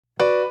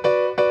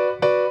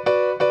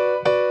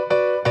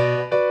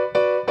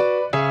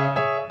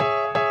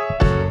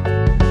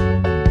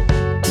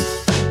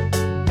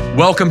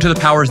Welcome to the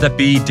Powers That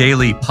Be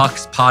Daily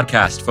Pucks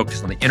podcast,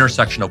 focused on the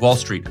intersection of Wall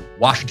Street,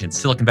 Washington,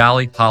 Silicon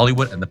Valley,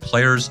 Hollywood, and the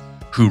players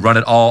who run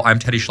it all. I'm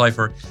Teddy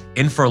Schleifer,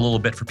 in for a little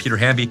bit for Peter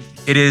Hamby.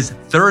 It is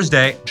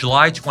Thursday,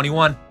 July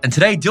 21, and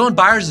today Dylan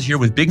Byers is here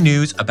with big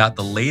news about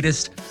the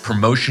latest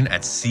promotion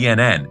at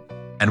CNN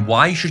and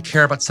why you should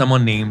care about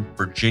someone named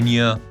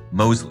Virginia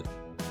Mosley.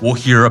 We'll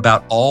hear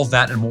about all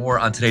that and more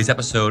on today's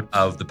episode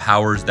of The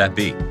Powers That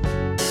Be.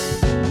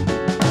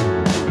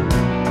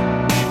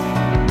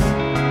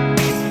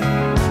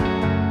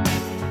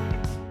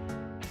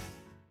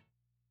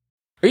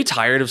 Are you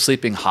tired of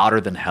sleeping hotter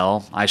than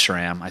hell? I sure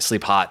am. I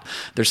sleep hot.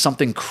 There's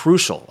something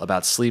crucial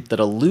about sleep that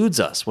eludes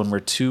us when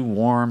we're too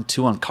warm,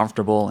 too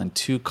uncomfortable, and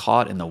too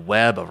caught in the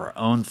web of our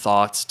own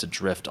thoughts to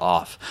drift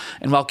off.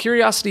 And while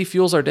curiosity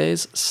fuels our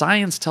days,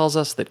 science tells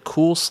us that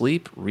cool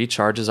sleep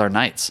recharges our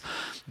nights.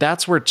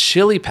 That's where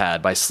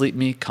ChiliPad by Sleep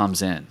Me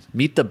comes in.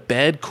 Meet the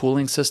bed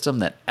cooling system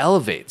that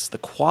elevates the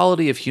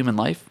quality of human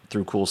life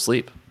through cool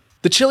sleep.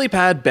 The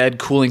ChiliPad bed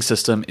cooling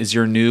system is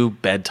your new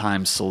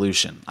bedtime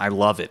solution. I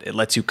love it. It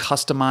lets you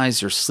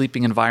customize your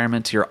sleeping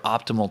environment to your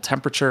optimal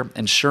temperature,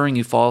 ensuring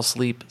you fall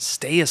asleep,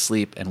 stay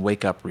asleep, and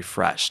wake up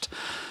refreshed.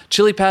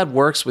 ChiliPad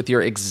works with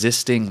your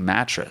existing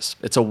mattress.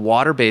 It's a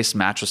water-based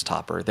mattress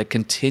topper that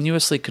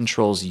continuously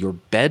controls your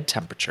bed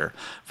temperature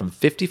from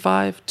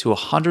 55 to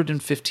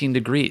 115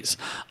 degrees,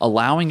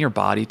 allowing your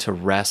body to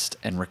rest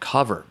and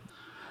recover.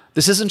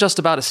 This isn't just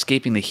about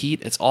escaping the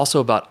heat, it's also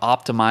about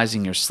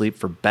optimizing your sleep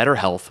for better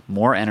health,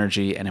 more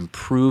energy, and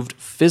improved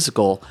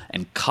physical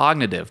and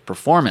cognitive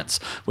performance,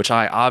 which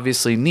I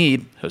obviously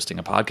need hosting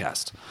a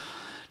podcast.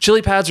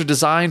 ChiliPads are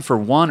designed for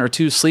 1 or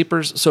 2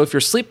 sleepers, so if your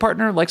sleep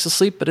partner likes to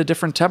sleep at a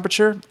different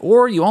temperature,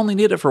 or you only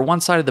need it for one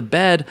side of the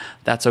bed,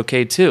 that's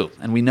okay too,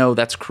 and we know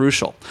that's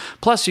crucial.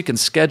 Plus, you can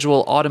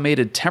schedule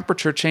automated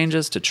temperature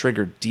changes to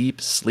trigger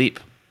deep sleep.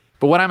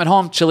 But when I'm at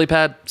home,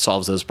 ChiliPad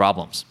solves those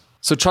problems.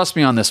 So trust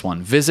me on this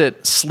one.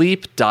 Visit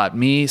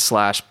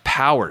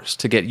sleep.me/powers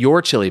to get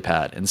your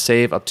ChiliPad and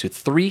save up to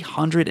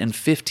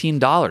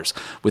 $315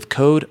 with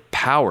code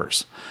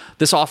POWERS.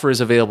 This offer is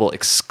available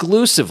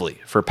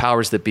exclusively for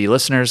Powers That Be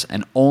listeners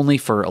and only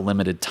for a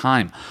limited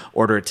time.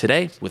 Order it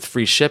today with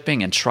free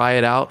shipping and try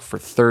it out for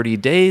 30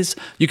 days.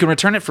 You can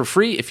return it for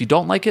free if you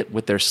don't like it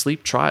with their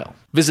sleep trial.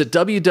 Visit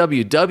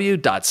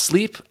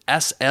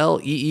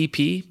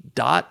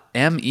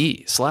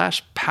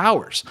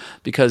www.sleep.me/powers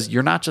because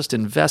you're not just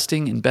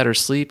investing in better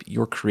sleep,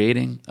 you're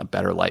creating a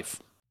better life.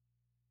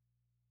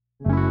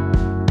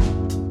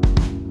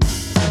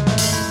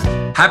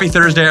 Happy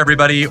Thursday,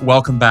 everybody.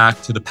 Welcome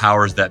back to The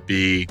Powers That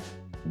Be.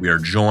 We are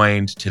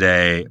joined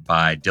today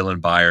by Dylan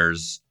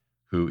Byers,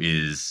 who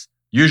is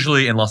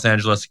usually in Los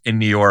Angeles, in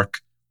New York,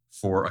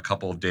 for a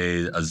couple of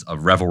days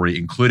of revelry,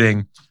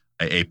 including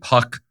a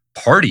puck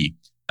party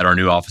at our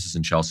new offices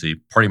in Chelsea.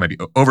 Party might be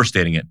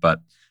overstating it, but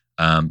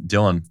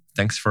Dylan,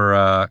 thanks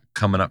for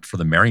coming up for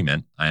the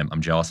merriment.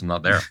 I'm jealous I'm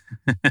not there.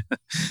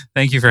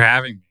 Thank you for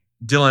having me.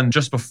 Dylan,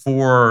 just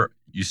before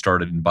you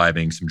started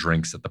imbibing some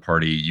drinks at the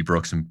party, you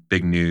broke some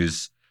big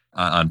news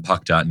on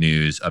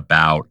Puck.News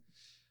about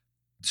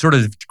sort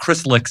of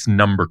Chris Licht's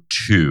number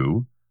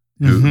 2,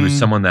 who's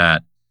someone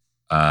that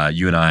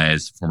you and I,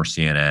 as former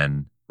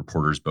CNN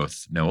reporters,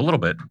 both know a little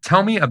bit.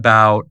 Tell me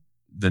about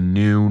the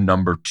new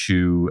number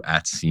 2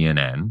 at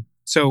CNN.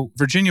 So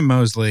Virginia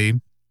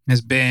Mosley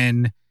has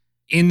been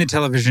in the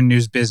television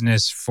news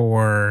business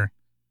for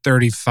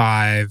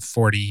 35,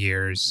 40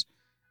 years.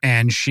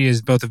 And she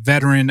is both a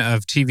veteran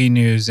of TV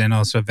news and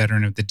also a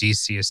veteran of the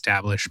DC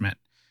establishment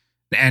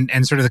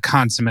and sort of the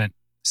consummate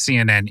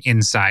CNN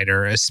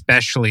insider,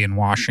 especially in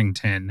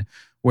Washington,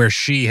 where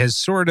she has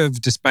sort of,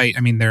 despite,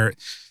 there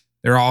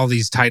are all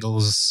these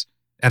titles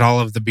at all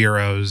of the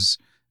bureaus.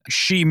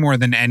 She, more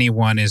than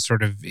anyone, is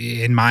sort of,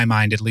 in my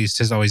mind at least,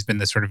 has always been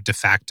the sort of de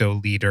facto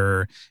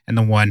leader and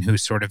the one who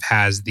sort of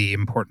has the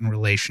important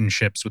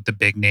relationships with the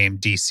big name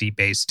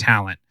DC-based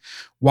talent.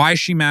 Why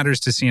she matters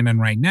to CNN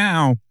right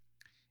now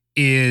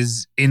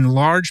is in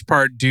large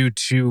part due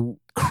to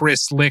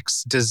Chris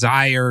Licht's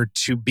desire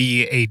to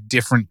be a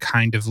different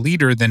kind of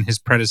leader than his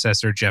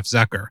predecessor, Jeff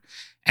Zucker.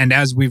 And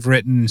as we've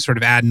written sort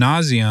of ad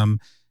nauseum,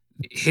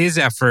 his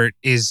effort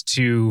is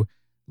to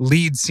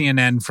lead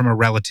CNN from a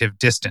relative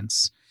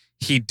distance.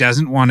 He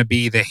doesn't want to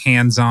be the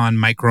hands-on,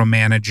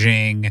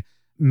 micromanaging,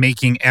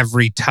 making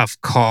every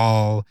tough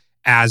call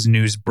as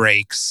news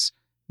breaks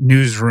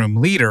newsroom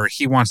leader.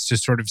 He wants to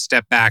sort of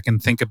step back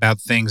and think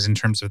about things in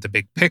terms of the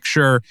big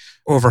picture,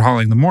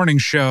 overhauling the morning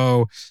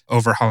show,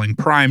 overhauling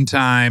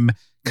primetime,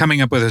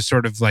 coming up with a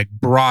sort of like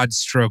broad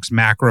strokes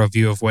macro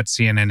view of what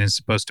CNN is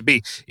supposed to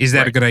be. Is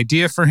that a good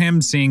idea for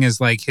him, seeing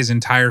as like his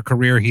entire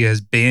career he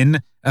has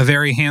been a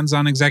very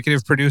hands-on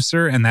executive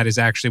producer, and that is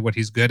actually what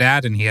he's good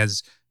at, and he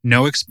has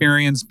no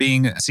experience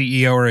being a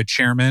CEO or a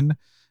chairman?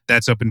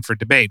 That's open for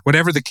debate.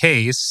 Whatever the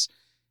case,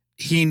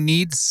 he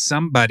needs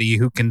somebody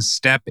who can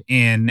step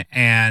in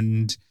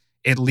and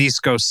at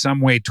least go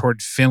some way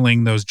toward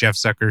filling those Jeff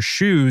Zucker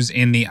shoes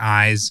in the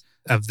eyes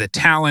of the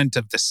talent,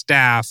 of the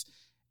staff,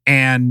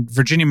 And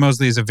Virginia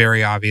Moseley is a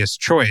very obvious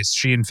choice.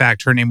 She, in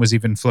fact, her name was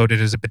even floated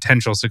as a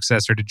potential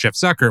successor to Jeff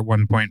Zucker at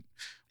one point.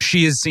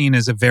 She is seen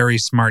as a very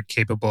smart,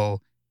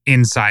 capable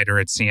insider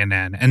at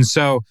CNN. And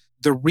so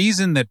the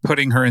reason that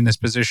putting her in this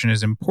position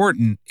is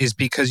important is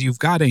because you've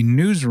got a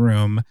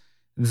newsroom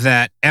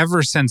that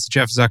ever since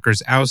Jeff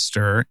Zucker's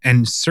ouster,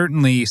 and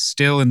certainly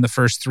still in the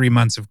first 3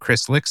 months of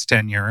Chris Licht's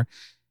tenure,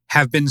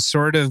 have been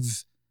sort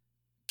of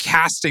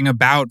casting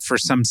about for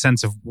some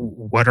sense of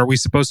what are we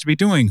supposed to be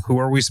doing? Who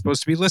are we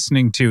supposed to be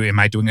listening to? Am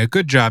I doing a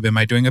good job? Am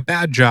I doing a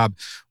bad job?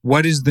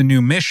 What is the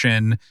new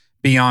mission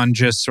beyond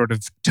just sort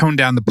of tone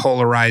down the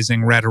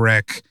polarizing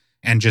rhetoric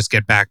and just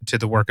get back to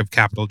the work of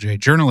capital J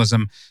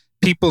journalism?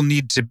 People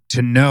need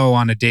to know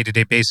on a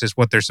day-to-day basis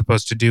what they're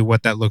supposed to do,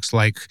 what that looks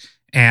like,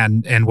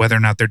 and whether or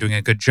not they're doing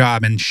a good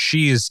job. And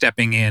she is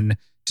stepping in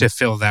to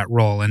fill that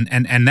role.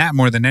 And that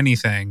more than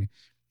anything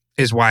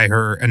is why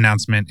her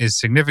announcement is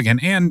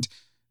significant. And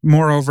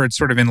moreover, it's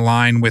sort of in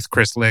line with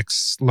Chris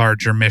Licht's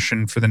larger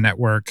mission for the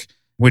network,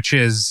 which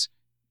is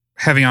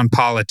heavy on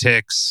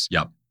politics.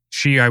 Yep.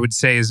 She, I would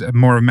say, is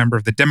more a member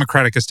of the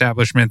Democratic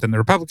establishment than the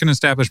Republican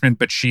establishment,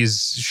 but she's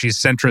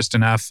centrist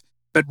enough.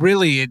 But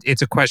really,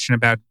 it's a question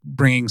about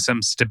bringing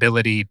some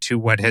stability to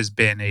what has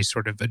been a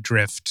sort of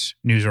adrift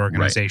news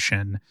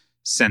organization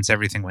since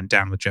everything went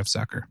down with Jeff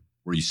Zucker.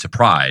 Were you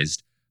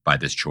surprised by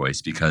this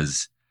choice?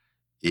 Because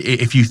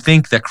if you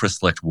think that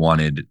Chris Licht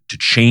wanted to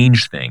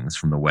change things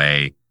from the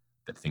way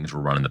that things were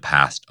run in the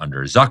past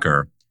under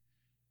Zucker,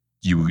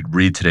 you would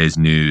read today's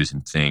news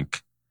and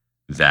think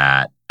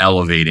that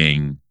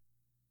elevating,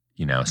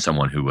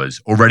 someone who was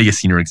already a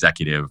senior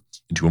executive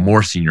into a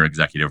more senior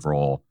executive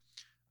role,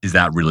 does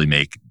that really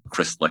make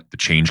Chris Licht the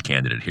change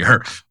candidate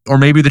here? Or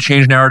maybe the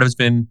change narrative has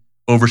been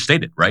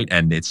overstated, right?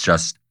 And it's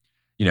just,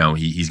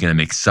 he's going to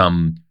make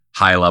some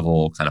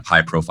high-level, kind of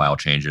high-profile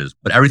changes.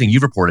 But everything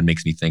you've reported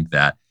makes me think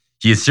that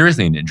he is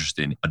seriously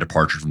interested in a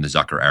departure from the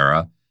Zucker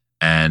era.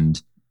 And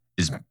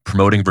is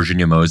promoting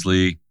Virginia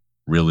Moseley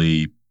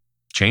really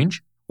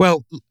change?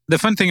 Well, the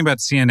fun thing about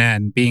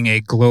CNN being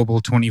a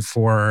global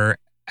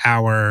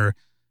 24-hour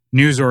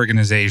news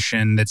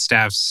organization that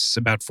staffs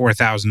about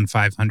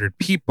 4,500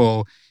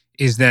 people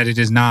is that it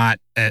is not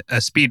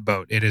a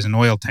speedboat. It is an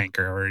oil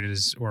tanker,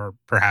 or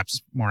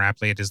perhaps more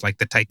aptly, it is like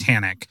the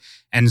Titanic.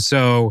 And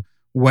so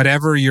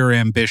whatever your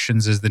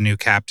ambitions as the new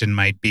captain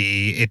might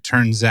be, it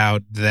turns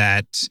out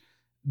that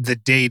the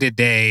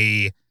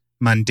day-to-day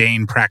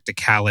mundane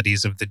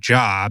practicalities of the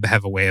job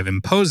have a way of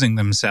imposing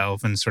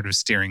themselves and sort of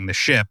steering the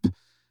ship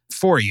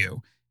for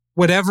you.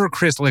 Whatever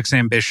Chris Licht's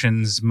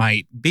ambitions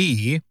might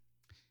be,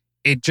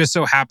 it just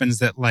so happens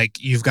that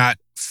you've got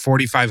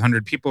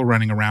 4,500 people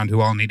running around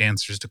who all need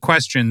answers to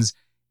questions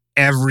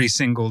every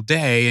single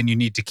day, and you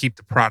need to keep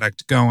the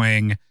product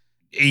going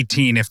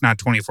 18, if not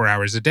 24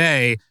 hours a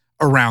day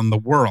around the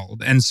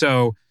world. And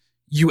so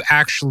you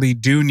actually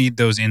do need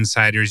those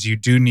insiders. You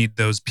do need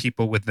those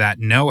people with that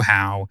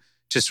know-how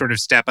to sort of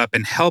step up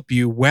and help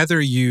you, whether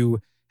you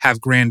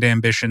have grand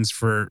ambitions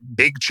for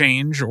big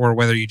change or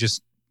whether you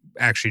just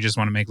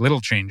want to make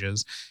little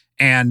changes.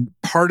 And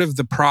part of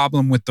the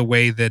problem with the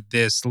way that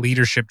this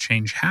leadership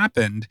change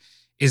happened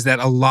is that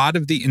a lot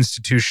of the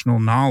institutional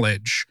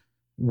knowledge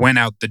went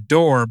out the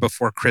door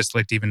before Chris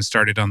Licht even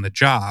started on the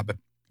job.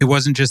 It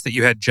wasn't just that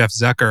you had Jeff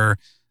Zucker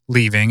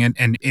leaving,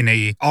 and in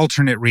a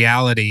alternate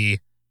reality,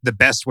 the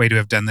best way to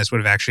have done this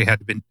would have actually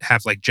had to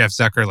have Jeff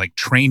Zucker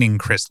training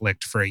Chris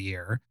Licht for a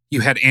year.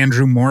 You had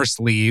Andrew Morse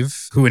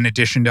leave, who in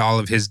addition to all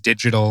of his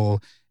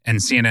digital and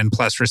CNN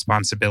Plus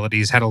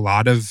responsibilities, had a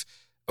lot of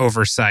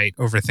oversight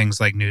over things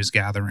like news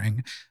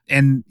gathering.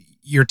 And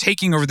you're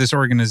taking over this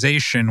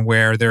organization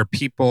where there are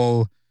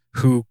people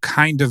who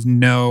kind of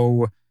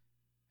know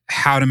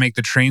how to make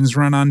the trains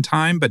run on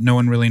time, but no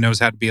one really knows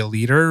how to be a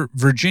leader.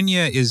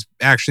 Virginia is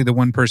actually the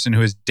one person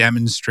who has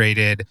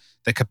demonstrated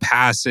the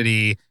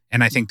capacity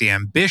and I think the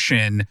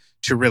ambition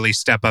to really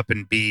step up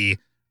and be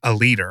a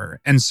leader.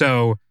 And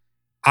so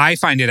I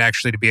find it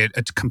actually to be a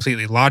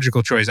completely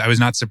logical choice. I was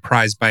not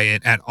surprised by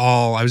it at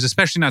all. I was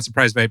especially not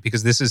surprised by it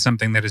because this is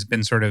something that has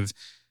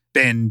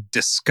been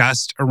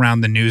discussed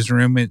around the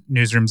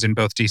newsrooms in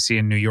both DC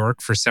and New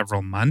York for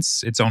several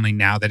months. It's only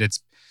now that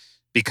it's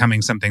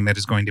becoming something that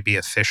is going to be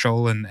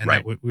official and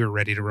right. that we're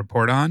ready to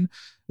report on.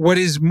 What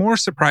is more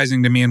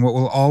surprising to me, and what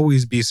will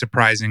always be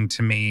surprising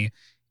to me,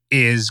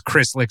 is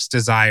Chris Licht's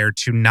desire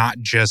to not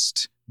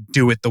just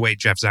do it the way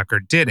Jeff Zucker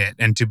did it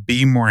and to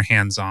be more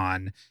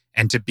hands-on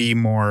and to be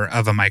more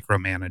of a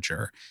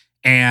micromanager.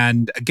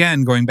 And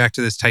again, going back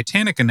to this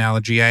Titanic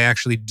analogy, I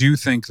actually do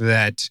think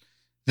that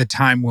the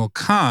time will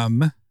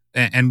come,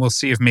 and we'll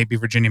see if maybe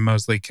Virginia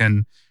Moseley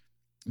can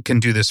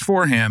do this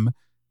for him.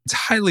 It's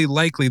highly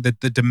likely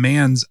that the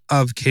demands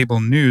of cable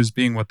news,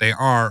 being what they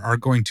are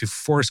going to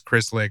force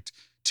Chris Licht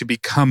to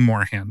become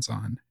more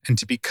hands-on and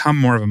to become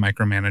more of a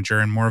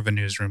micromanager and more of a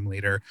newsroom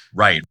leader.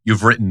 Right.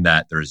 You've written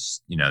that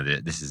there's,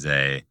 this is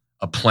a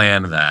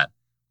plan that,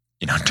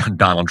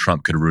 Donald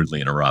Trump could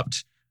rudely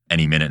interrupt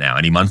any minute now,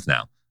 any month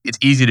now. It's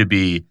easy to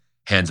be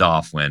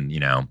hands-off when,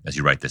 as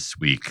you write this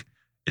week,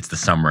 it's the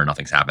summer and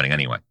nothing's happening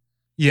anyway.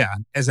 Yeah.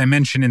 As I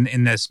mentioned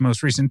in this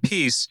most recent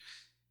piece,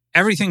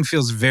 everything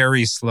feels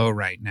very slow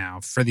right now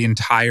for the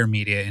entire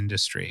media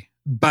industry.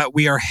 But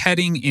we are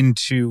heading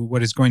into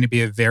what is going to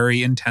be a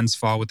very intense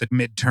fall with the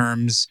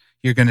midterms.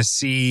 You're going to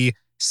see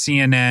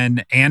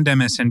CNN and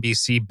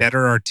MSNBC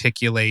better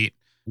articulate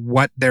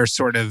what their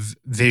sort of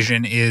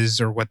vision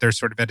is or what their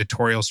sort of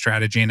editorial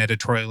strategy and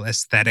editorial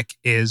aesthetic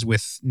is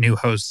with new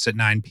hosts at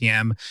 9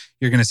 p.m.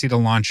 You're going to see the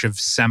launch of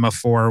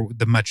Semaphore,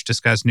 the much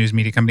discussed news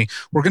media company.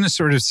 We're going to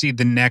sort of see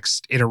the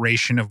next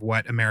iteration of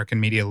what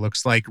American media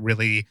looks like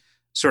really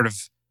sort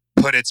of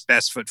put its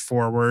best foot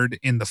forward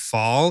in the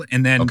fall.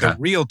 And then the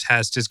real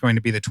test is going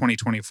to be the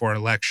 2024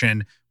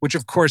 election, which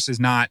of course is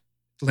not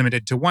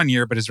limited to 1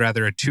 year, but is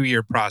rather a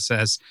 2-year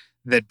process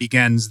that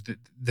begins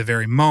the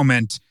very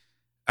moment.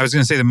 I was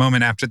going to say the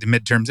moment after the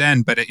midterms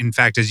end, but in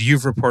fact, as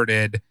you've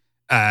reported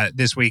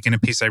this week in a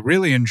piece I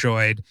really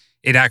enjoyed,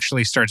 it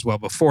actually starts well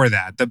before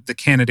that. The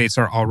candidates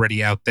are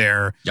already out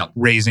there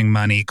raising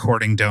money,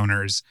 courting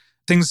donors.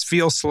 Things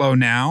feel slow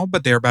now,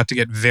 but they're about to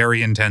get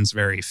very intense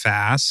very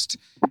fast.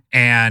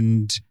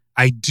 And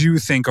I do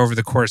think over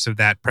the course of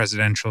that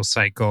presidential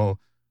cycle,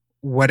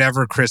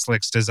 whatever Chris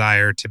Licht's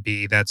desire to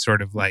be, that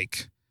sort of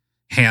like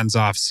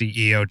hands-off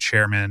CEO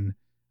chairman,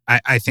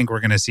 I think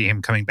we're going to see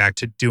him coming back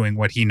to doing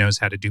what he knows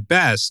how to do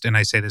best. And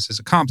I say this as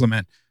a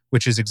compliment,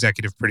 which is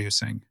executive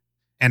producing.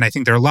 And I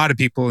think there are a lot of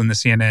people in the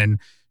CNN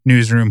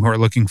newsroom who are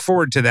looking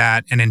forward to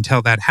that. And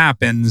until that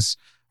happens,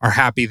 are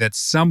happy that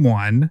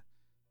someone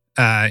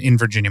in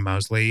Virginia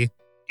Mosley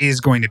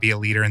is going to be a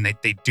leader and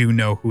they do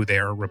know who they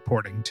are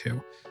reporting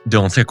to.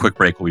 Dylan, let's take a quick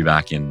break. We'll be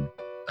back in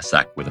a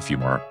sec with a few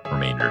more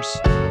remainders.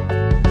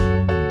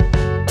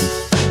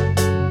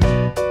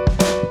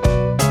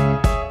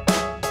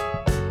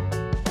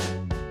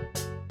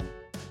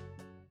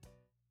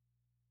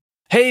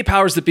 Hey,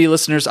 Powers That Be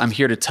listeners, I'm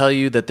here to tell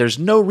you that there's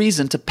no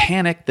reason to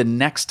panic the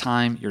next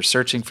time you're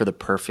searching for the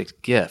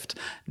perfect gift.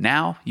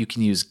 Now you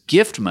can use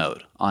gift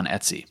mode on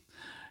Etsy.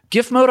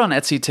 Gift mode on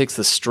Etsy takes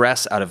the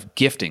stress out of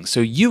gifting so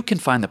you can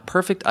find the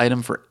perfect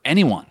item for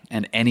anyone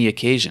and any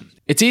occasion.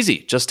 It's easy.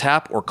 Just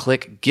tap or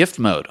click gift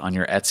mode on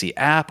your Etsy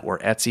app or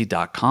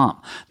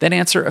Etsy.com. Then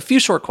answer a few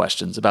short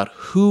questions about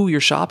who you're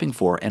shopping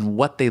for and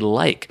what they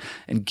like.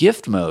 And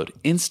gift mode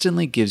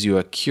instantly gives you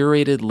a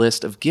curated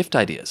list of gift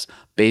ideas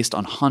based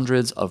on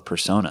hundreds of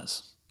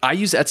personas. I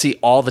use Etsy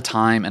all the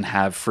time and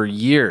have for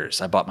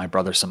years. I bought my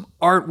brother some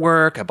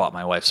artwork. I bought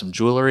my wife some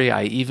jewelry.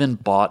 I even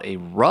bought a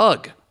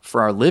rug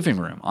for our living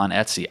room on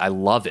Etsy. I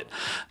love it.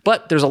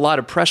 But there's a lot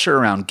of pressure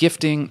around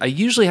gifting. I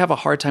usually have a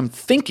hard time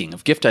thinking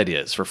of gift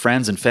ideas for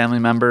friends and family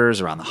members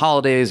around the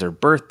holidays or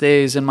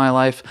birthdays in my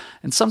life.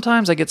 And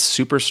sometimes I get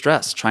super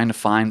stressed trying to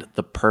find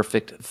the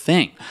perfect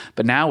thing.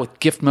 But now with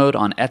gift mode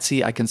on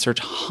Etsy, I can search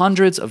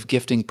hundreds of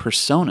gifting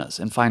personas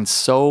and find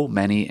so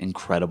many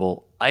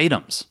incredible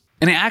items.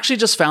 And I actually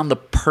just found the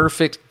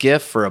perfect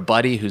gift for a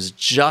buddy who's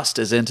just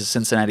as into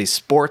Cincinnati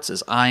sports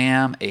as I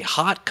am, a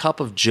hot cup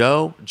of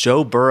Joe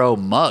Burrow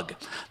mug.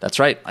 That's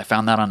right, I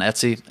found that on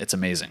Etsy. It's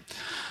amazing.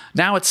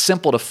 Now it's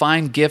simple to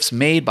find gifts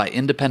made by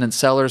independent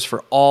sellers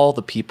for all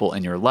the people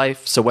in your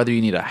life. So whether you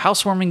need a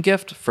housewarming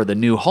gift for the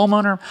new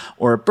homeowner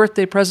or a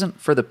birthday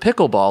present for the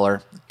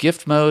pickleballer,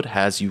 Gift Mode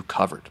has you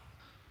covered.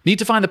 Need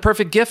to find the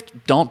perfect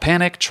gift? Don't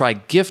panic. Try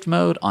Gift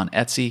Mode on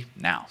Etsy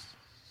now.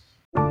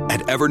 At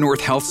Evernorth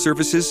Health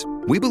Services,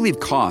 we believe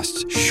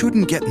costs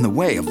shouldn't get in the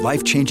way of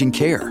life-changing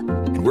care,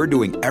 and we're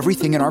doing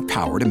everything in our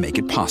power to make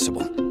it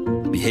possible.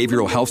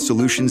 Behavioral health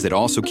solutions that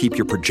also keep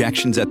your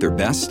projections at their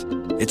best?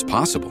 It's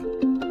possible.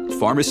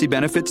 Pharmacy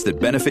benefits that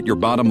benefit your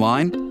bottom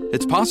line?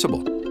 It's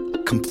possible.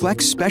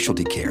 Complex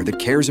specialty care that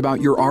cares about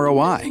your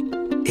ROI?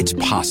 It's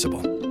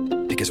possible.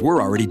 Because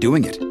we're already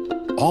doing it.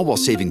 All while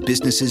saving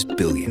businesses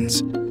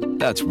billions.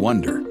 That's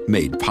Wonder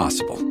made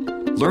possible.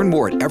 Learn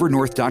more at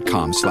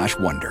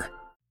evernorth.com/wonder.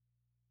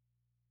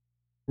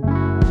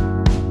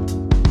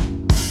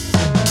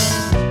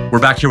 We're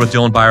back here with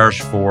Dylan Byers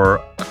for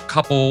a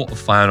couple of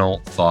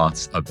final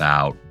thoughts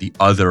about the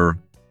other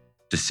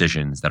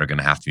decisions that are going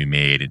to have to be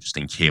made just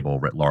in cable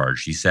writ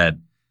large. He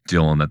said,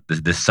 Dylan,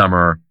 that this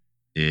summer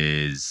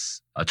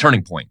is a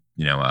turning point,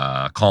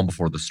 a calm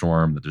before the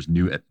storm, that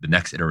the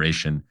next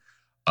iteration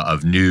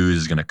of news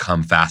is going to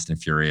come fast and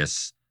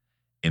furious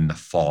in the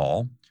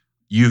fall.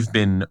 You've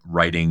been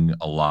writing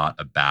a lot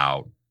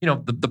about,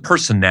 the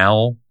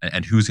personnel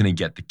and who's going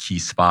to get the key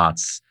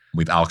spots.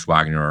 We have Alex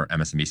Wagner,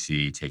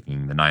 MSNBC,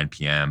 taking the 9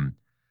 p.m.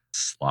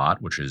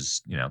 slot, which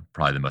is,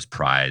 probably the most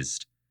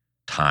prized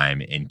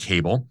time in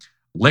cable.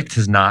 Licht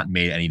has not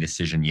made any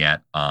decision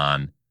yet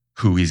on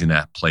who he's going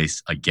to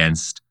place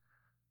against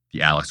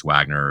the Alex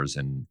Wagners.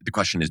 And the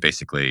question is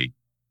basically,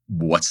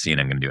 what's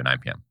CNN going to do at 9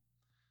 p.m.?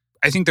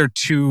 I think there are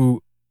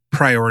two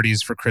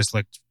priorities for Chris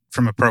Licht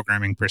from a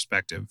programming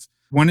perspective.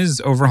 One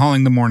is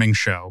overhauling the morning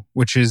show,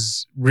 which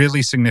is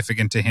really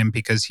significant to him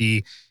because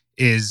he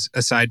is,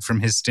 aside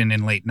from his stint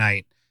in late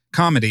night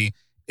comedy,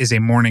 is a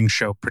morning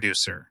show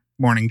producer.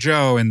 Morning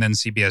Joe and then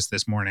CBS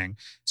This Morning.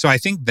 So I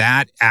think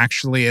that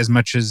actually, as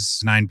much as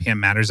 9 p.m.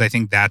 matters, I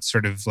think that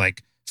sort of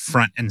like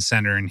front and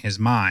center in his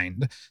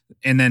mind.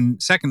 And then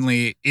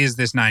secondly, is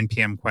this 9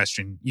 p.m.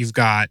 question. You've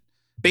got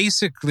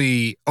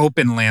basically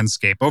open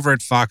landscape. Over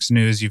at Fox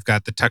News, you've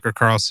got the Tucker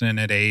Carlson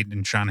at 8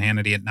 and Sean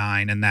Hannity at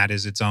 9, and that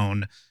is its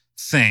own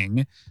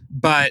thing.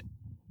 But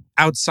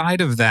outside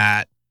of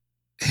that,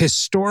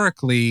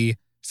 historically,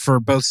 for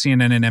both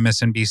CNN and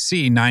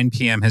MSNBC, 9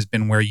 p.m. has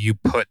been where you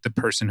put the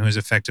person who is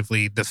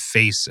effectively the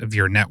face of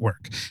your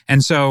network.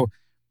 And so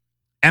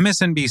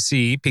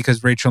MSNBC,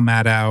 because Rachel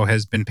Maddow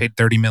has been paid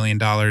 $30 million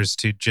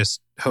to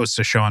just host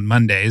a show on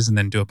Mondays and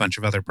then do a bunch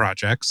of other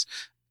projects,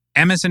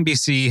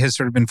 MSNBC has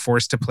sort of been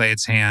forced to play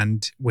its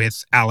hand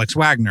with Alex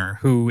Wagner,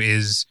 who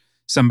is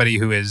somebody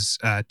who is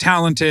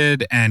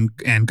talented and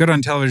good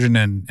on television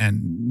and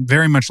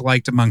very much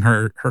liked among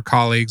her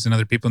colleagues and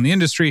other people in the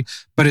industry,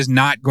 but is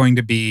not going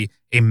to be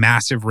a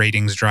massive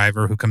ratings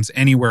driver who comes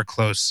anywhere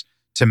close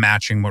to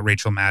matching what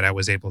Rachel Maddow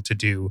was able to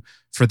do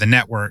for the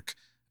network.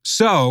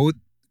 So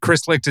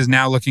Chris Licht is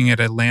now looking at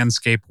a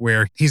landscape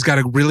where he's got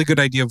a really good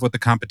idea of what the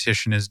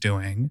competition is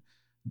doing.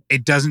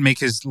 It doesn't make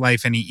his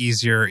life any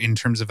easier in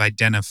terms of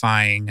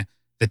identifying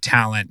the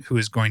talent who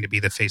is going to be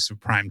the face of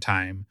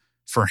primetime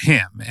for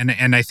him.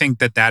 And I think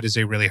that is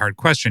a really hard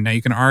question. Now,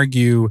 you can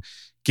argue,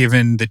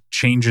 given the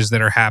changes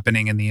that are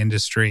happening in the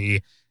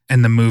industry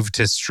and the move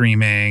to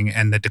streaming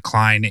and the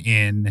decline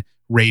in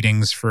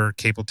ratings for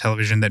cable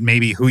television, that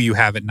maybe who you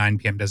have at 9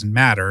 p.m. doesn't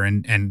matter.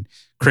 And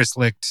Chris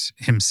Licht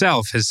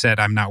himself has said,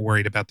 I'm not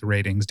worried about the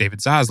ratings. David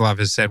Zaslav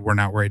has said, we're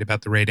not worried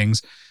about the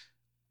ratings.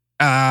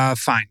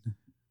 Fine.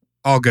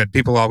 All good.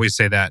 People always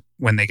say that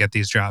when they get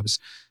these jobs.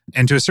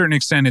 And to a certain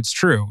extent, it's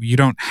true. You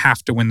don't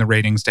have to win the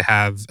ratings to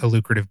have a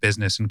lucrative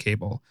business in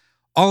cable.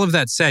 All of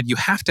that said, you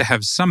have to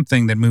have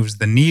something that moves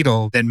the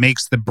needle, that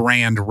makes the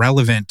brand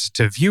relevant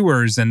to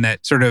viewers and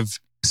that sort of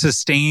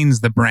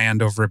sustains the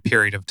brand over a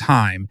period of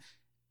time.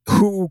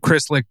 Who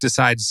Chris Licht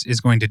decides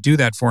is going to do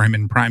that for him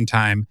in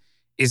primetime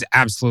is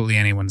absolutely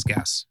anyone's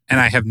guess.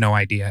 And I have no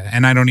idea.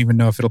 And I don't even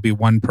know if it'll be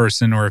one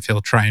person or if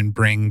he'll try and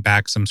bring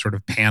back some sort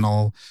of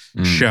panel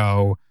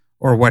show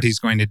or what he's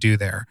going to do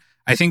there.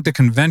 I think the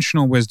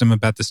conventional wisdom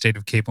about the state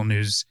of cable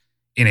news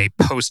in a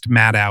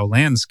post-Maddow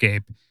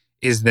landscape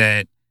is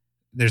that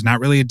there's not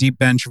really a deep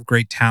bench of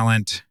great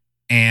talent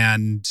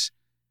and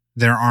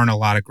there aren't a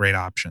lot of great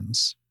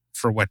options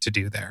for what to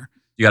do there.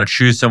 You got to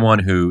choose someone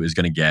who is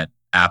going to get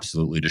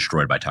absolutely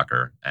destroyed by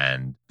Tucker,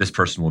 and this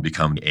person will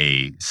become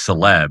a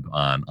celeb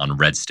on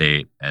Red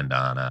State and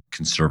on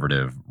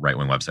conservative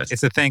right-wing websites.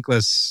 It's a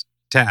thankless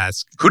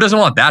task. Who doesn't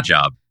want that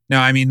job? No,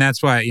 I mean,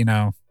 that's why,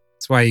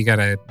 that's why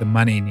the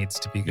money needs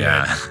to be good.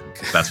 Yeah,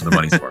 that's what the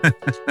money's for.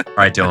 All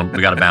right, Dylan,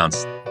 we got to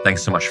bounce.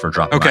 Thanks so much for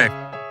dropping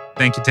by.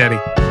 Thank you, Teddy.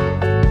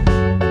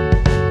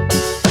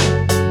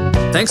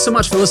 Thanks so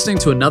much for listening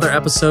to another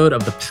episode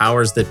of The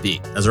Powers That Be.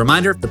 As a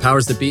reminder, The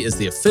Powers That Be is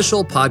the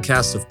official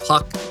podcast of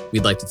Puck.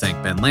 We'd like to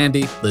thank Ben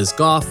Landy, Liz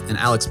Goff, and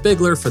Alex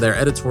Bigler for their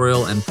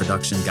editorial and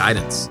production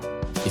guidance.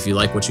 If you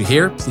like what you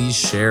hear, please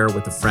share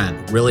with a friend.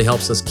 It really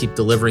helps us keep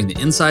delivering the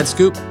inside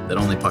scoop that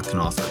only Puck can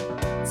offer.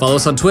 Follow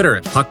us on Twitter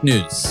at Puck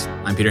News.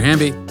 I'm Peter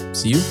Hamby.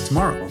 See you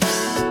tomorrow.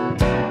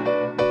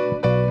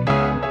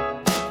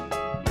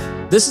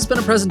 This has been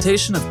a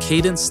presentation of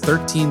Cadence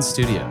 13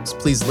 Studios.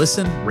 Please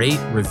listen, rate,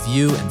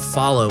 review, and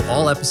follow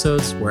all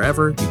episodes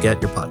wherever you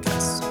get your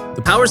podcasts.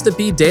 The Powers That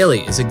Be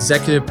Daily is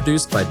executive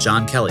produced by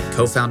John Kelly,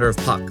 co-founder of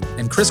Puck,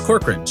 and Chris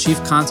Corcoran,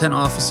 chief content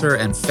officer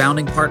and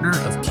founding partner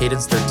of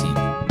Cadence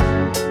 13.